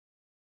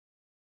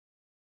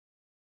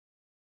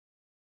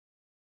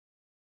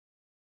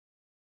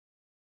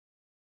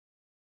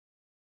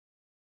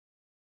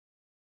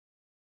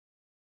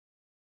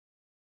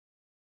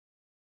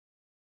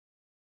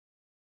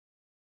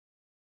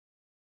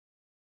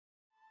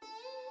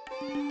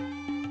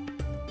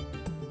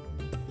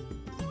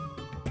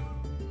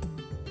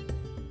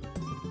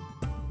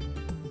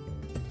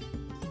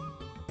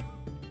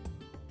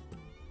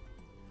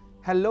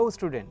Hello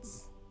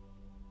students,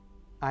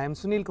 I am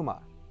Sunil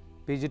Kumar,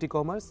 PGT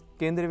Commerce,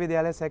 Kendriya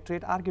Vidyalaya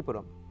Secretariat,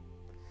 Arkipuram.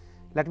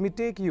 Let me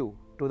take you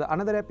to the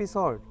another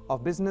episode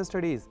of Business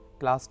Studies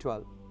Class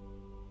 12.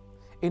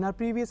 In our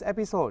previous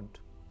episode,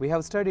 we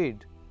have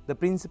studied the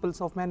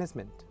principles of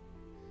management,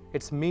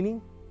 its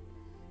meaning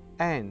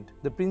and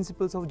the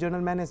principles of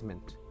general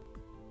management.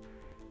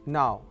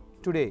 Now,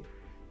 today,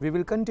 we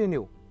will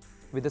continue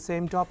with the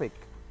same topic,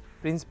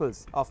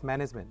 principles of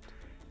management.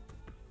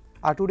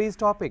 Our today's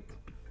topic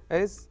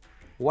is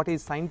what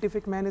is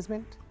scientific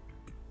management,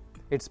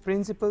 its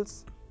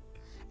principles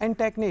and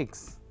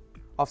techniques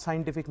of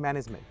scientific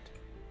management.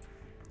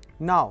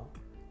 Now,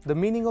 the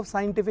meaning of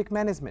scientific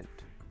management.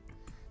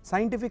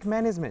 Scientific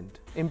management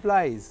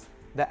implies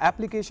the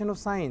application of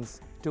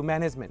science to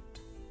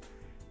management.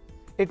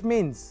 It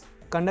means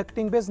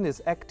conducting business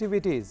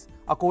activities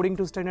according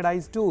to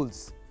standardized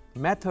tools,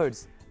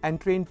 methods and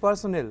trained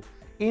personnel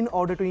in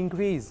order to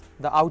increase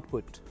the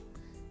output,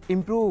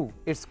 improve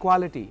its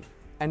quality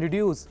and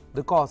reduce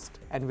the cost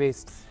and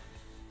wastes.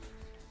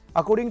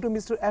 According to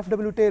Mr.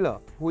 F.W. Taylor,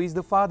 who is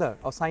the father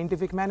of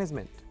scientific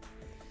management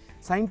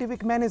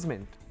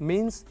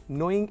means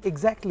knowing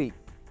exactly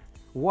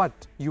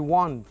what you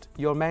want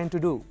your man to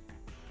do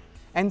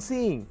and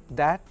seeing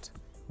that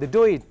they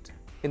do it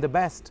in the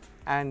best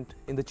and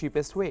in the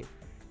cheapest way.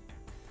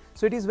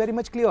 So it is very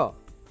much clear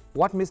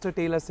what Mr.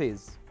 Taylor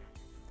says.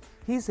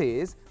 He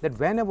says that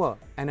whenever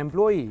an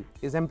employee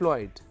is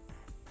employed,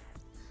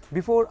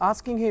 before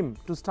asking him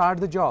to start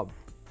the job,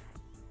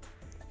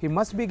 he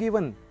must be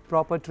given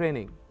proper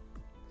training.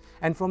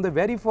 And from the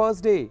very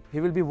first day,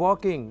 he will be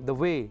working the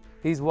way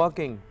he is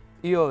working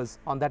years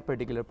on that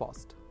particular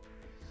post.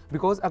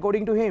 Because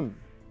according to him,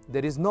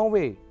 there is no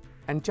way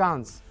and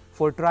chance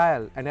for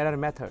trial and error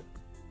method.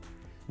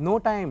 No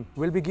time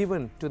will be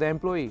given to the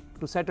employee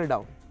to settle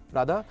down.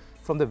 Rather,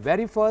 from the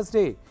very first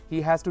day,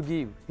 he has to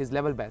give his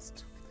level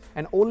best.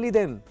 And only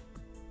then,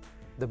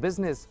 the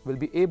business will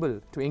be able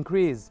to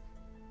increase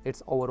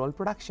its overall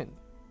production.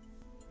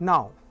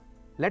 Now,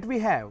 let me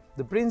have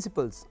the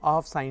principles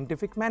of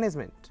scientific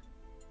management.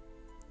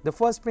 The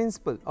first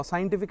principle of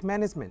scientific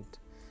management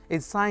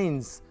is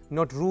science,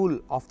 not rule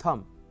of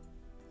thumb.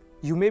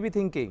 You may be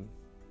thinking,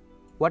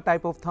 what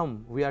type of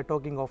thumb we are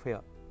talking of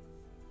here?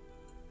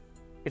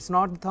 It's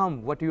not the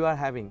thumb what you are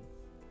having.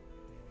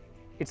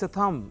 It's a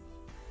thumb.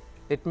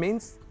 It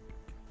means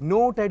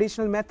no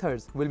traditional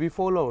methods will be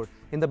followed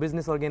in the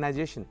business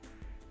organization.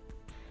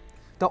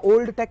 The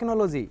old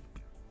technology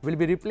will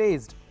be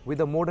replaced with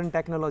the modern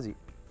technology.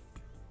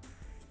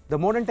 The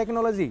modern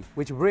technology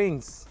which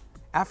brings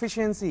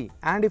efficiency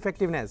and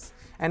effectiveness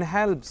and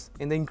helps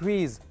in the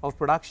increase of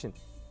production.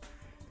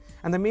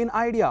 And the main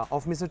idea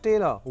of Mr.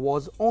 Taylor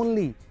was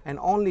only and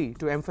only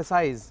to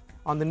emphasize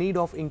on the need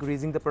of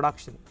increasing the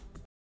production.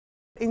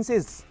 He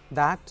insists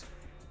that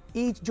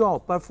each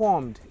job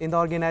performed in the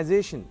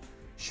organization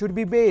should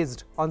be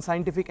based on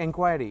scientific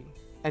inquiry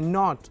and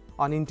not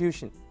on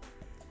intuition,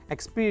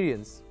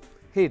 experience,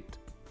 hit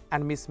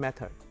and miss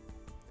method.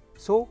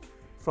 So,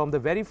 from the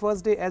very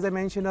first day, as I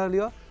mentioned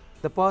earlier,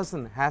 the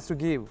person has to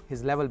give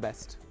his level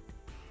best.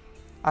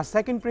 Our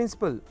second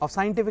principle of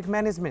scientific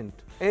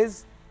management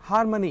is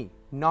harmony,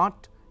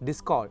 not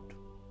discord.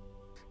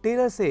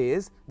 Taylor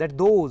says that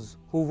those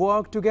who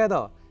work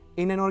together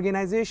in an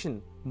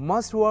organization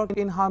must work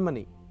in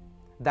harmony,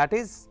 that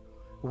is,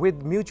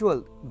 with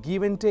mutual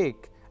give and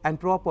take and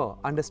proper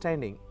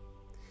understanding.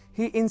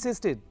 He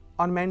insisted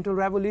on mental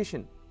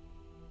revolution.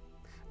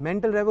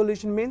 Mental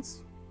revolution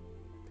means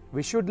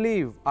we should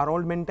leave our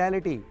old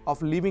mentality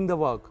of leaving the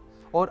work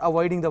or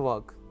avoiding the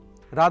work.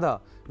 Rather,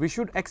 we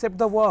should accept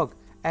the work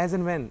as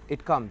and when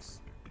it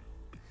comes.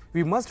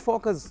 We must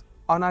focus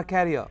on our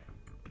career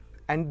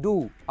and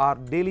do our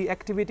daily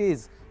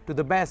activities to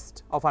the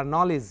best of our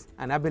knowledge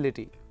and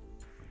ability.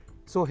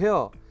 So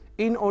here,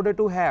 in order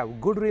to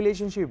have good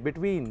relationship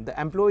between the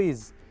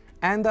employees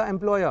and the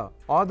employer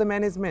or the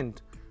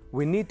management,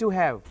 we need to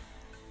have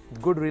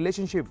good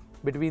relationship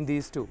between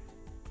these two.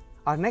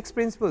 Our next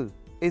principle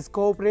is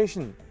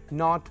cooperation,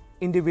 not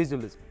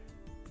individualism.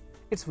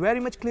 It's very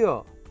much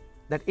clear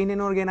that in an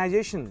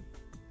organization,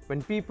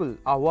 when people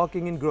are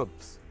working in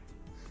groups,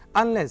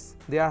 unless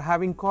they are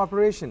having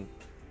cooperation,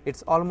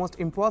 it's almost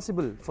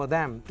impossible for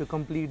them to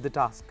complete the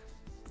task.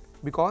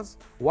 Because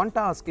one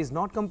task is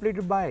not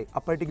completed by a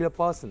particular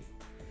person,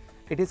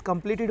 it is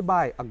completed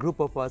by a group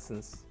of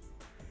persons.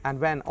 And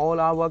when all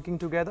are working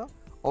together,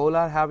 all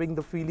are having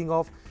the feeling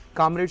of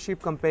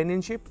comradeship,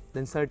 companionship,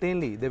 then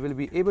certainly they will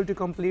be able to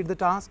complete the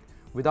task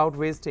without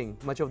wasting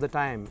much of the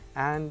time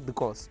and the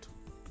cost.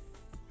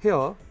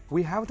 Here,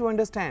 we have to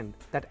understand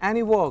that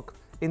any work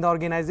in the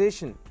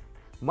organization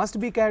must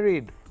be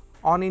carried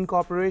on in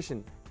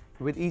cooperation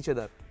with each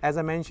other, as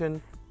I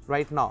mentioned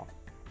right now.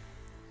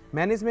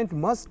 Management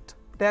must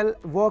tell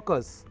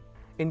workers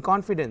in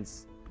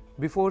confidence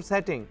before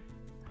setting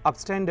up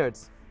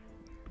standards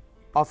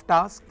of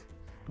task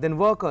then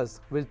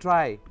workers will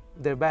try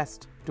their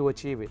best to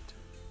achieve it.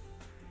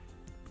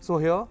 So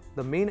here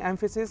the main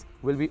emphasis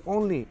will be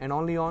only and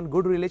only on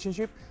good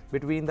relationship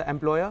between the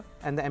employer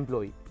and the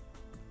employee.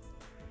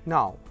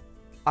 Now,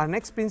 our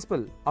next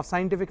principle of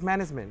scientific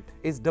management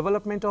is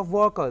development of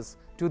workers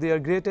to their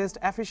greatest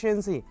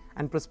efficiency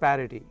and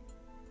prosperity.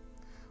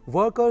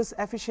 Workers'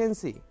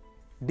 efficiency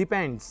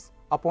depends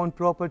upon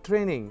proper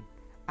training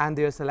and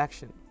their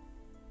selection.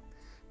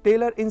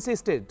 Taylor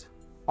insisted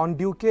on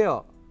due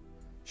care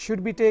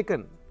should be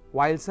taken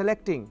while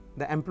selecting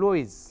the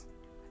employees,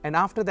 and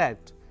after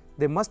that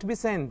they must be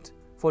sent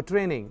for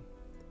training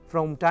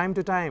from time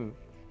to time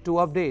to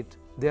update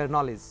their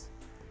knowledge.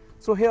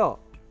 So here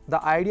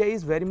the idea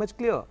is very much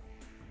clear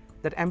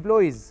that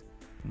employees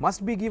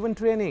must be given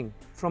training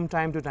from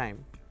time to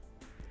time.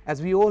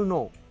 As we all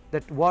know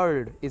that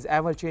world is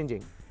ever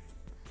changing.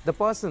 The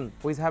person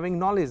who is having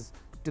knowledge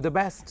to the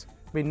best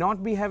may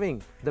not be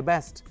having the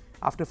best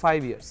after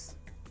 5 years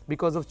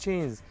because of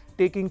change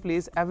taking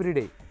place every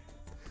day.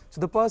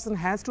 So the person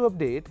has to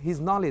update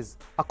his knowledge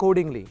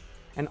accordingly,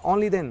 and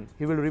only then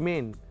he will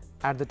remain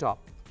at the top.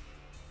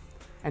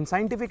 And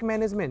scientific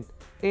management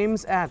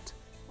aims at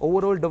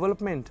overall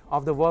development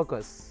of the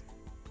workers.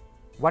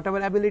 Whatever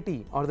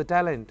ability or the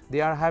talent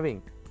they are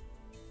having,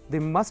 they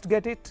must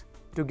get it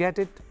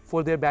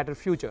for their better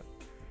future.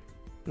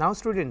 Now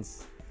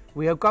students,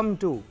 we have come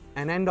to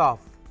an end of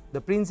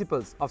the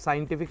principles of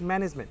scientific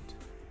management.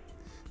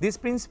 These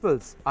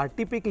principles are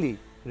typically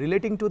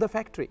relating to the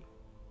factory.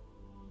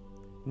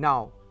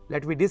 Now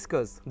let me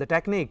discuss the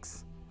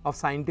techniques of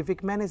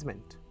scientific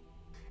management.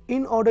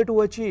 In order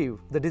to achieve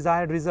the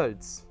desired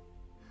results,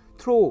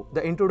 through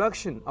the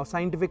introduction of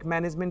scientific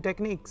management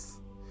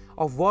techniques,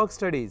 of work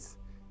studies,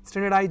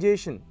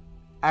 standardization,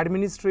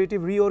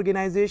 administrative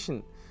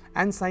reorganization,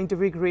 and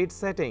scientific rate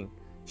setting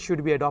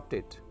should be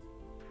adopted.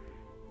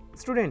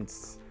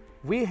 Students,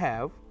 we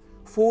have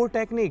 4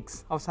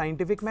 techniques of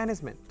scientific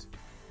management.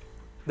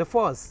 The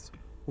first,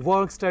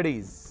 work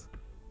studies.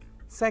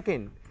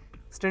 Second,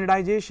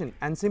 standardization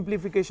and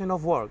simplification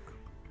of work.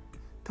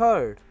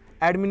 Third,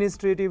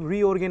 administrative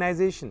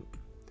reorganization.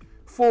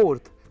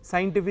 Fourth,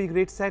 scientific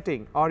rate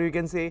setting, or you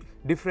can say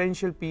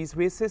differential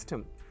piece-based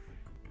system.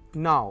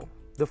 Now,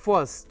 the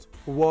first,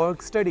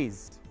 work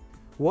studies.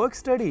 Work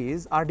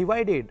studies are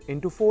divided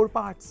into 4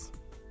 parts.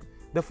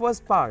 The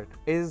first part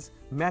is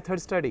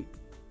method study.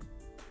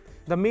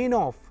 The main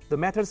of the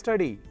method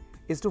study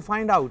is to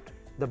find out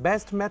the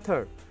best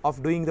method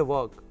of doing the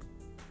work.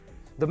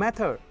 The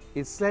method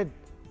is said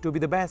to be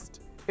the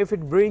best if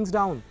it brings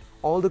down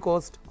all the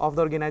cost of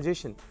the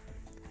organization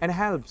and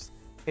helps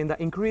in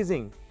the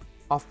increasing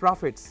of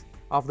profits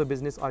of the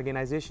business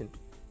organization.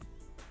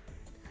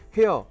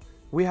 Here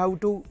we have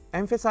to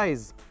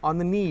emphasize on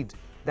the need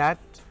that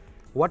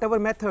whatever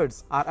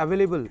methods are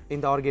available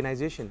in the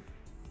organization,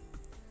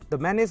 the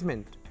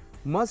management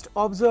must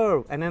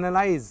observe and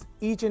analyze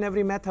each and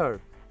every method,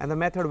 and the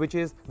method which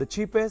is the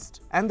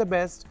cheapest and the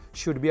best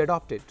should be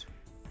adopted.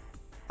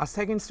 Our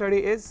second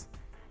study is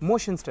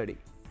motion study.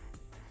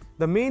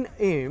 The main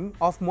aim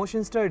of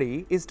motion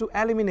study is to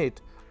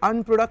eliminate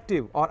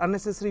unproductive or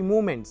unnecessary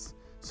movements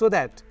so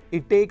that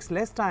it takes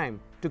less time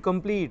to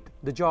complete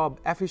the job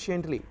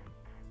efficiently.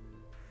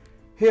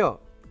 Here,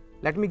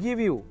 let me give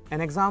you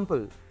an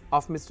example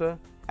of Mr.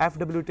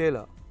 F.W.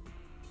 Taylor.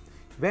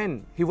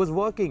 When he was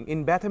working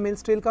in Bethel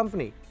Steel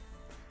Company,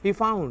 he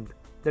found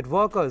that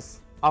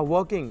workers are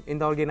working in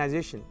the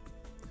organization,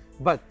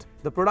 but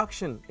the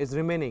production is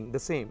remaining the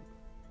same.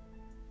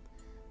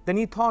 Then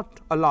he thought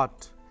a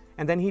lot,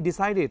 and then he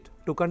decided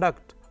to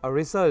conduct a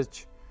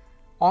research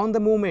on the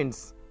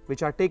movements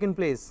which are taken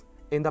place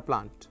in the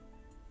plant.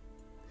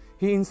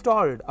 He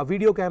installed a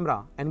video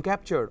camera and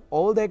captured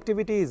all the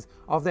activities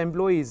of the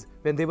employees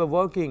when they were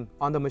working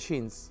on the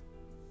machines.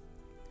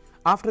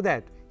 After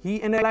that,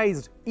 he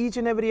analyzed each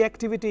and every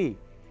activity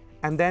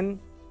and then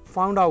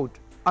found out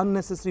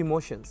unnecessary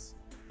motions.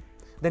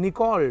 Then he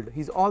called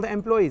all the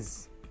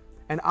employees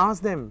and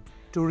asked them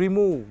to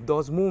remove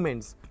those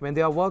movements when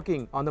they are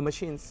working on the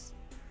machines.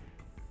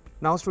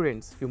 Now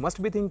students, you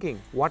must be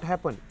thinking what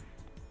happened.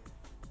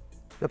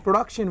 The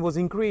production was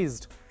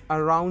increased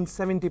around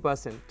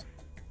 70%.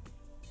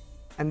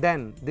 And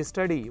then this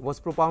study was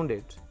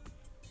propounded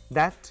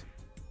that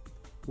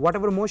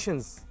whatever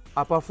motions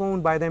are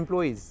performed by the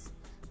employees,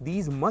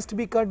 these must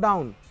be cut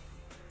down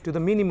to the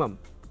minimum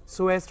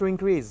so as to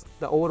increase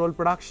the overall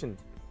production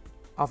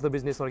of the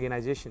business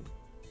organization.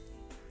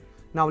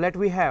 Now let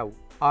we have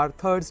our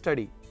third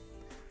study,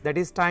 that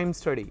is time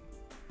study.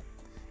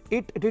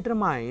 It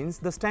determines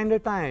the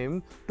standard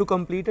time to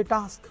complete a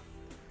task.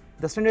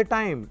 The standard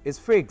time is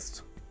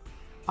fixed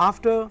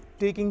after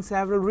taking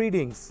several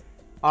readings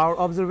or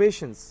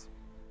observations.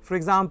 For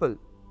example,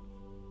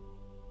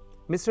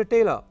 Mr.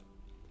 Taylor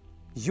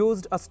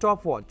used a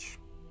stopwatch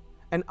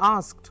and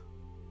asked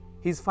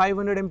his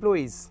 500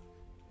 employees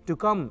to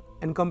come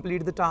and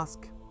complete the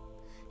task.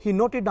 He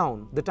noted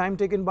down the time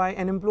taken by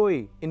an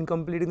employee in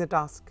completing the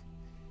task.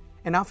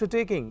 And after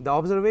taking the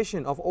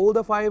observation of all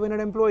the 500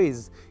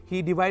 employees,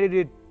 he divided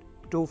it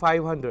to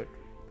 500.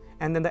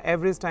 and then the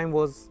average time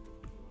was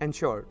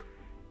ensured.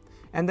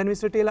 And then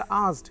Mr. Taylor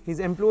asked his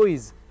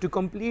employees to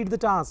complete the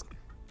task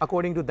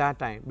according to that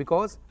time,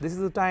 because this is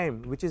the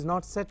time which is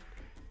not set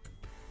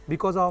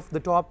because of the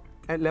top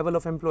level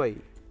of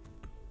employee,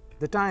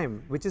 the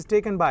time which is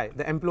taken by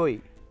the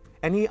employee.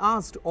 And he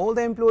asked all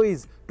the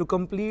employees to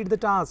complete the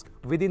task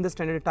within the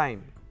standard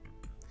time.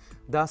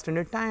 The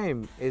standard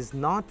time is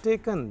not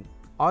taken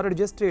or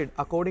adjusted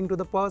according to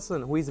the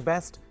person who is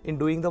best in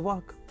doing the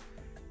work.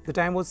 The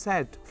time was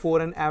set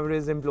for an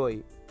average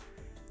employee.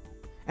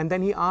 And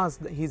then he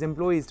asked his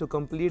employees to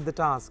complete the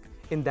task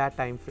in that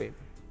time frame.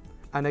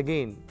 And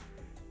again,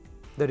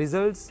 the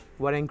results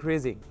were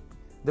increasing.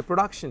 The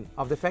production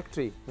of the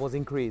factory was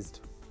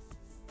increased.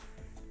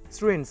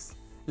 Students,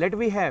 let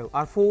we have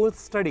our fourth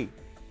study,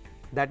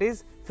 that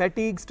is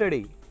fatigue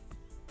study.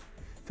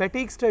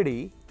 Fatigue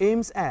study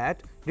aims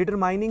at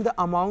determining the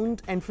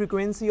amount and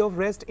frequency of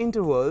rest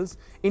intervals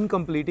in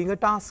completing a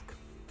task.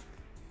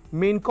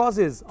 Main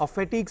causes of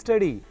fatigue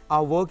study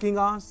are working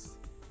hours,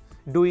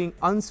 doing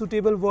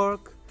unsuitable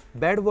work,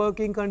 bad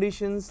working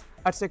conditions,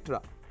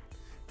 etc.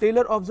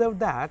 Taylor observed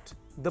that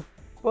the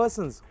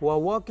persons who are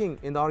working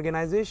in the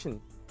organization,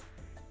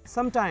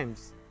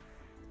 sometimes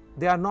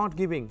they are not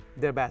giving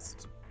their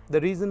best.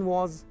 The reason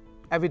was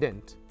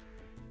evident.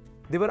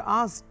 They were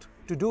asked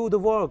to do the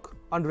work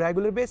on a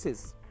regular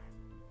basis.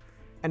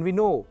 And we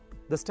know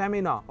the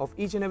stamina of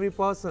each and every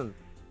person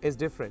is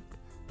different.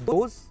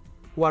 Those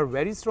who are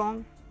very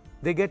strong,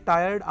 they get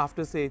tired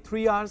after say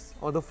 3 hours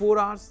or the 4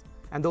 hours.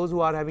 And those who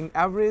are having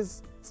average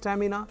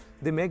stamina,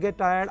 they may get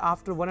tired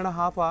after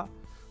 1.5 hours.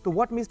 So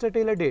what Mr.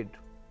 Taylor did,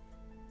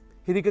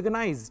 he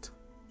recognized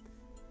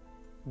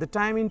the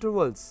time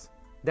intervals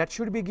that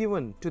should be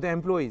given to the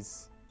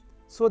employees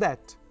so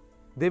that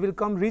they will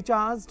come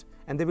recharged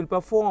and they will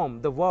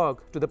perform the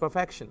work to the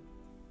perfection.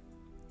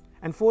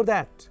 And for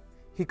that,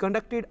 he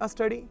conducted a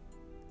study.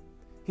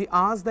 He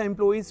asked the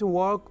employees to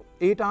work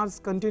 8 hours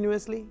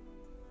continuously,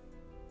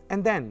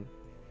 and then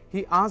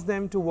he asked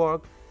them to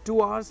work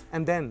 2 hours,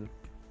 and then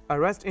a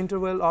rest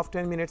interval of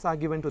 10 minutes are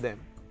given to them.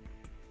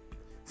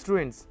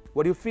 Students,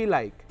 what do you feel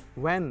like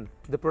when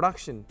the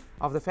production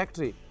of the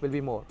factory will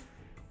be more?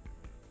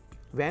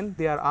 When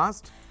they are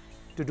asked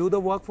to do the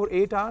work for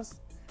 8 hours,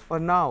 or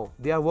now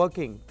they are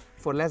working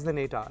for less than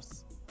 8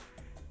 hours?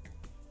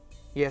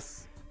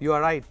 Yes, you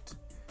are right.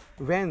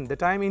 When the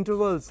time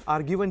intervals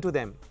are given to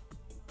them,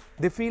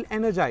 they feel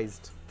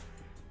energized.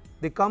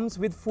 They come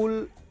with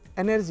full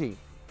energy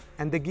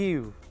and they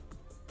give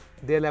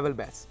their level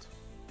best.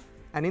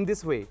 And in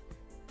this way,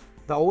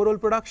 the overall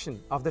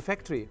production of the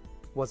factory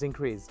was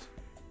increased.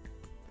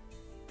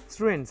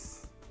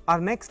 Students,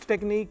 our next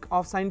technique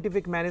of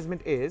scientific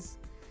management is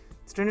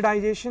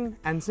standardization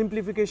and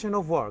simplification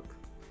of work.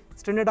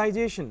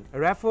 Standardization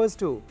refers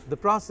to the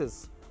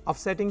process of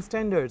setting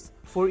standards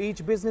for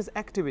each business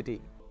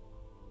activity.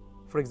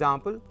 For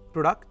example,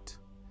 product,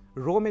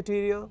 raw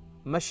material,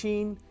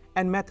 machine,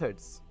 and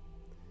methods.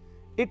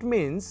 It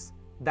means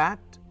that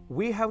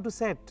we have to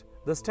set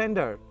the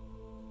standard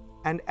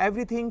and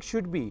everything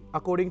should be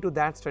according to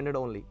that standard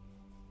only.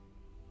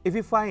 If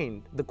we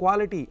find the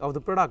quality of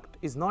the product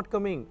is not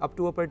coming up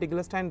to a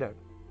particular standard,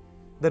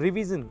 the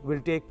revision will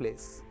take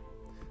place.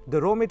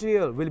 The raw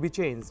material will be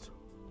changed,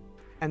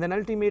 and then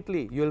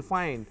ultimately you will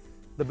find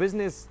the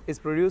business is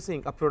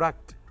producing a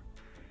product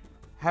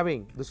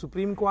having the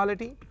supreme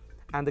quality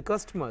and the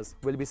customers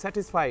will be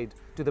satisfied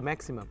to the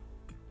maximum.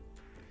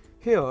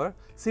 Here,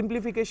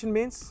 simplification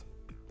means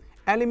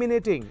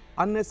eliminating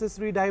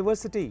unnecessary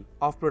diversity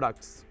of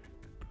products.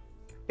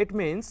 It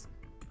means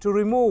to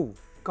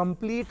remove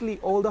completely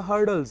all the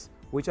hurdles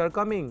which are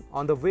coming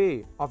on the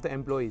way of the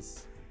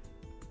employees.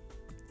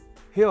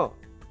 Here,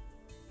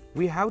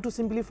 we have to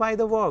simplify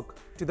the work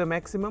to the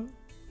maximum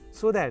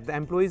so that the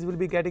employees will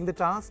be getting the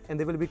task and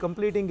they will be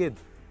completing it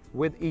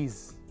with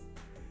ease.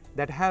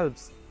 That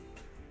helps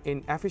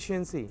in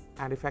efficiency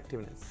and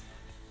effectiveness.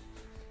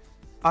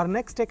 Our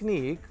next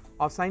technique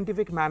of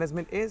scientific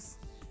management is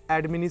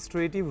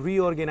administrative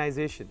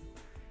reorganization.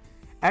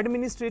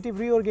 Administrative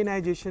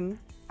reorganization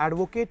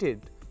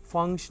advocated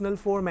functional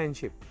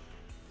foremanship.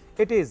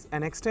 It is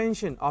an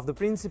extension of the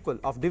principle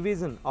of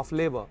division of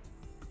labor.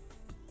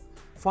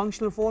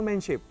 Functional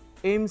foremanship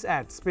aims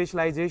at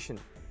specialization.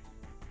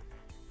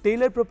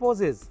 Taylor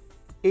proposes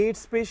 8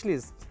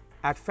 specialists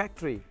at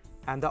factory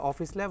and the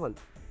office level.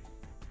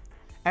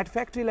 At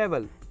factory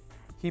level,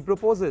 he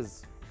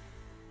proposes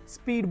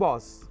speed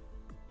boss,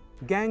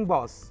 gang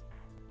boss,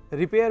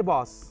 repair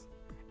boss,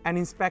 and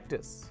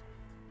inspectors,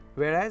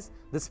 whereas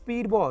the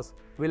speed boss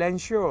will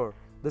ensure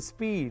the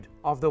speed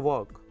of the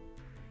work.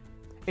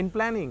 In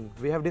planning,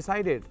 we have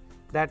decided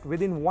that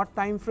within what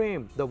time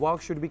frame the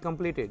work should be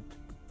completed.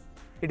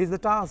 It is the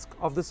task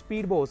of the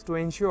speed boss to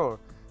ensure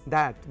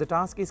that the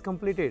task is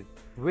completed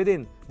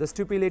within the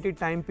stipulated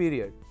time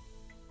period.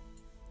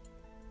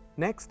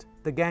 Next,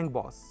 the gang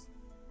boss.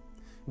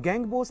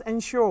 Gang boss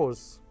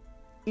ensures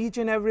each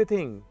and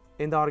everything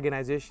in the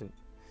organization.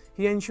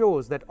 He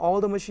ensures that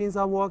all the machines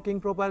are working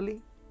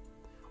properly,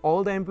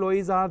 all the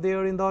employees are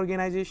there in the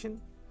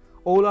organization,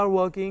 all are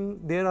working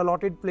their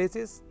allotted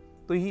places.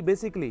 So he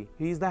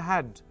is the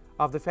head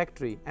of the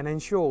factory and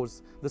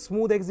ensures the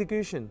smooth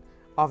execution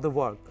of the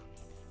work.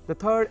 The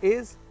third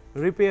is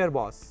repair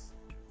boss.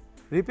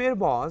 Repair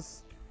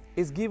boss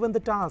is given the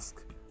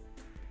task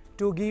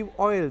to give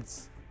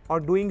oils or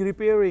doing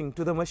repairing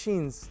to the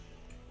machines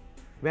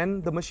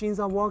when the machines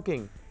are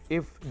working.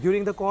 If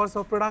during the course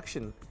of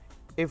production,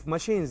 if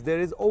machines there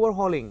is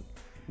overhauling,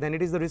 then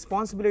it is the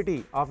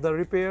responsibility of the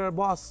repair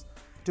boss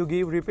to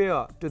give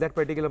repair to that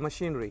particular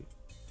machinery.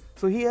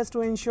 So he has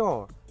to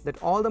ensure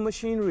that all the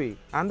machinery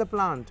and the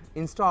plant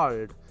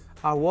installed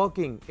are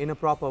working in a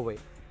proper way.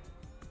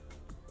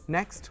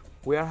 Next,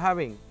 we are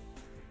having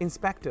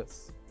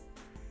inspectors.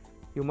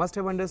 You must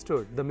have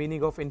understood the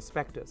meaning of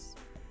inspectors.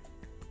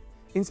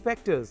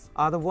 Inspectors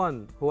are the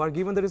one who are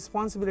given the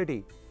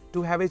responsibility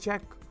to have a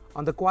check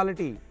on the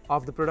quality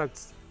of the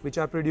products which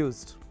are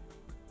produced.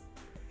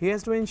 He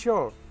has to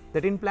ensure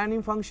that in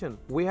planning function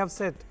we have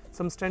set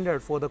some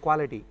standard for the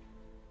quality,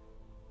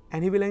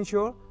 and he will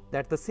ensure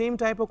that the same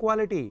type of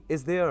quality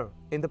is there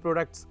in the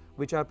products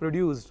which are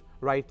produced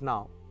right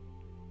now.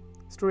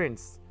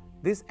 Students,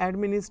 this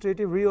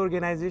administrative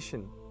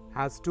reorganization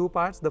has two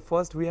parts. The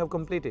first we have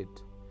completed.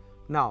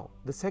 Now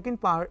the second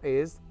part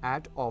is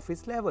at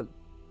office level.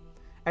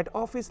 At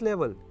office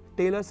level,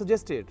 Taylor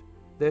suggested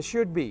there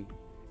should be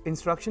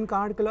instruction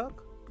card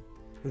clerk,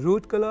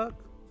 route clerk,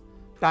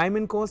 time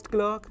and cost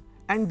clerk,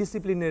 and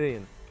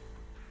disciplinarian.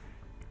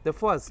 The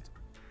first,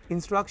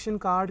 instruction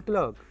card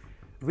clerk,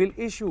 will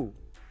issue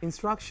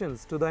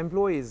instructions to the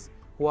employees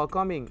who are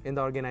coming in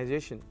the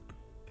organization.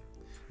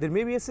 There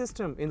may be a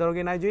system in the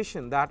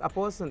organization that a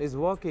person is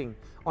working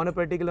on a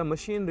particular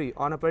machinery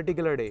on a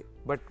particular day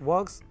but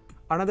works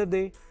another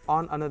day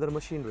on another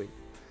machinery.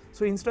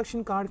 So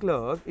instruction card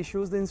clerk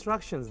issues the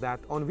instructions that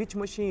on which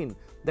machine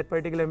that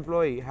particular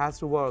employee has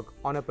to work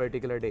on a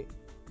particular day.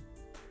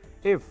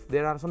 If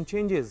there are some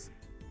changes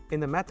in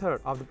the method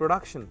of the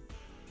production,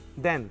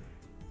 then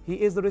he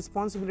is the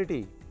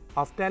responsibility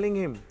of telling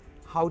him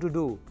how to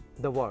do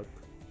the work.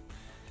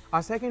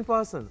 Our second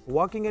person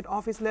working at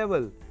office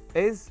level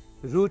is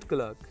route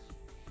clerk.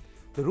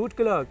 The route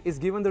clerk is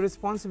given the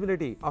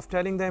responsibility of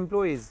telling the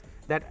employees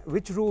that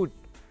which route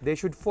they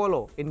should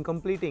follow in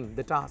completing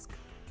the task.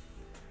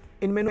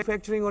 In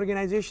manufacturing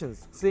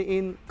organizations, say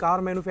in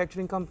car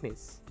manufacturing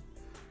companies,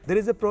 there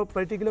is a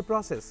particular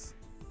process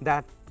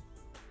that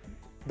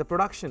the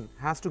production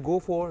has to go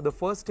for the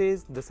first stage,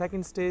 the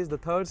second stage, the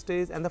third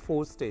stage, and the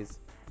fourth stage.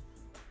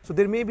 So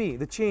there may be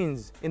the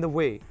change in the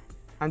way,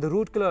 and the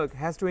route clerk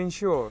has to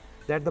ensure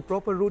that the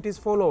proper route is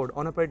followed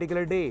on a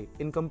particular day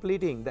in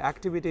completing the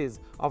activities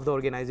of the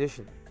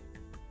organization.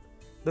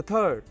 The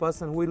third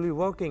person who will be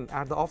working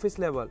at the office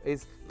level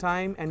is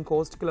time and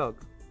cost clerk.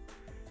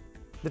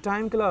 The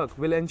time clerk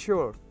will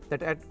ensure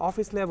that at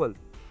office level,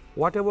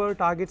 whatever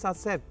targets are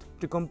set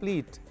to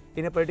complete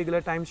in a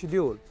particular time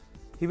schedule,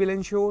 he will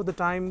ensure the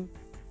time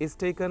is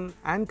taken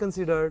and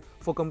considered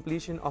for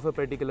completion of a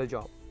particular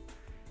job.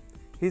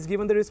 He is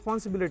given the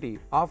responsibility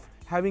of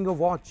having a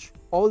watch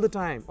all the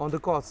time on the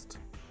cost.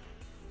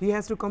 He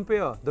has to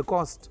compare the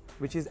cost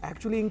which is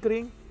actually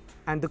incurring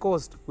and the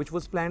cost which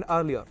was planned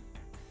earlier.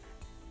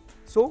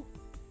 So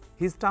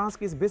his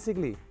task is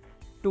basically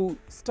to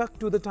stuck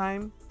to the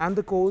time and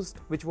the cost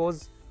which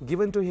was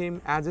given to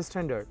him as a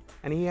standard,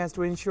 and he has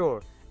to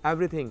ensure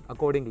everything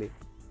accordingly.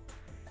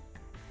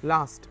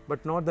 Last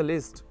but not the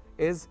least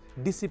is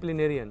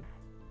disciplinarian.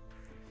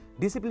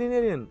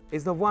 Disciplinarian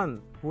is the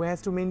one who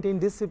has to maintain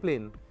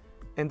discipline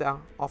in the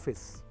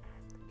office.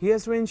 He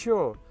has to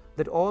ensure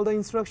that all the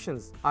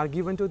instructions are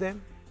given to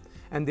them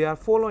and they are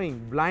following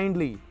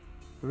blindly,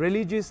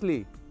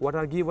 religiously what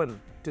are given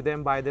to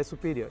them by their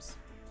superiors.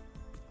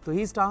 So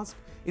his task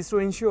is to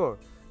ensure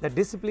that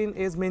discipline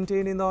is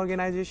maintained in the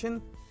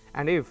organization,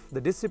 and if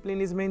the discipline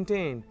is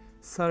maintained,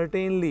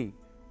 certainly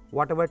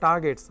whatever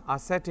targets are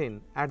set in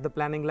at the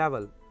planning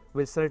level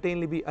will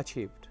certainly be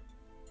achieved.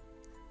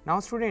 Now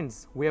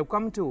students, we have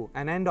come to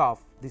an end of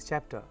this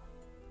chapter.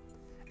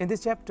 In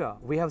this chapter,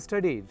 we have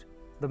studied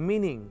the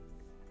meaning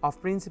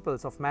of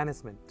principles of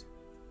management,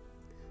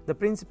 the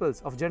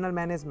principles of general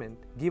management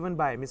given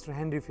by Mr.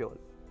 Henry Fayol,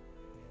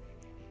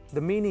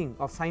 the meaning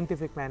of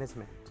scientific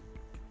management,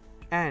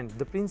 and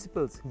the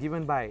principles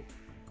given by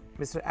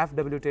Mr.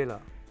 F.W. Taylor,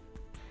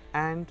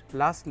 and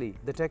lastly,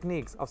 the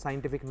techniques of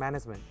scientific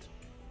management.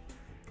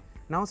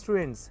 Now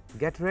students,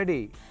 get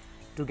ready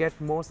to get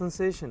more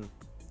sensation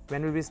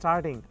when we'll be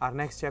starting our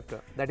next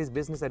chapter, that is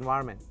business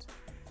environment.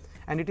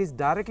 And it is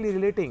directly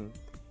relating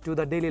to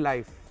the daily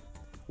life.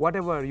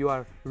 Whatever you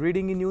are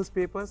reading in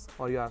newspapers,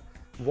 or you are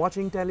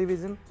watching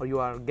television, or you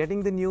are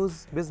getting the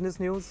news, business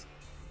news,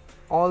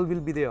 all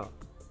will be there.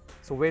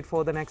 So wait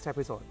for the next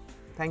episode.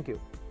 Thank you.